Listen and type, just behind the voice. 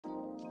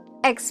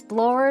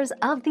Explorers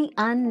of the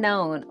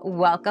unknown,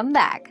 welcome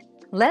back.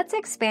 Let's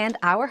expand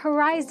our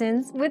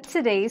horizons with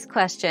today's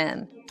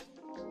question.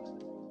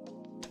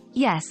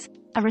 Yes,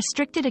 a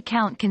restricted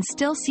account can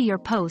still see your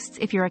posts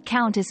if your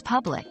account is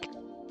public.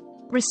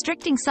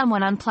 Restricting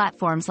someone on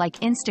platforms like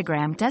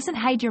Instagram doesn't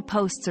hide your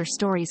posts or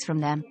stories from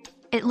them.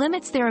 It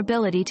limits their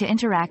ability to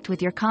interact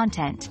with your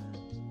content.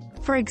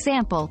 For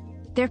example,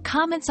 their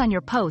comments on your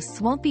posts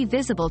won't be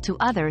visible to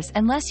others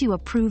unless you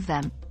approve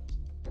them.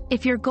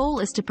 If your goal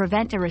is to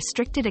prevent a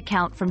restricted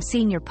account from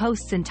seeing your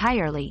posts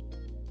entirely,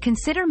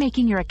 consider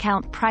making your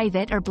account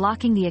private or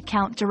blocking the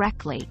account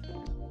directly.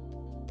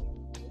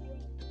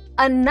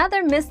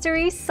 Another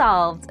mystery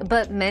solved,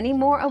 but many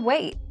more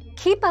await.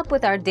 Keep up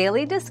with our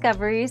daily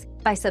discoveries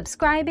by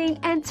subscribing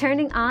and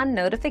turning on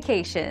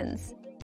notifications.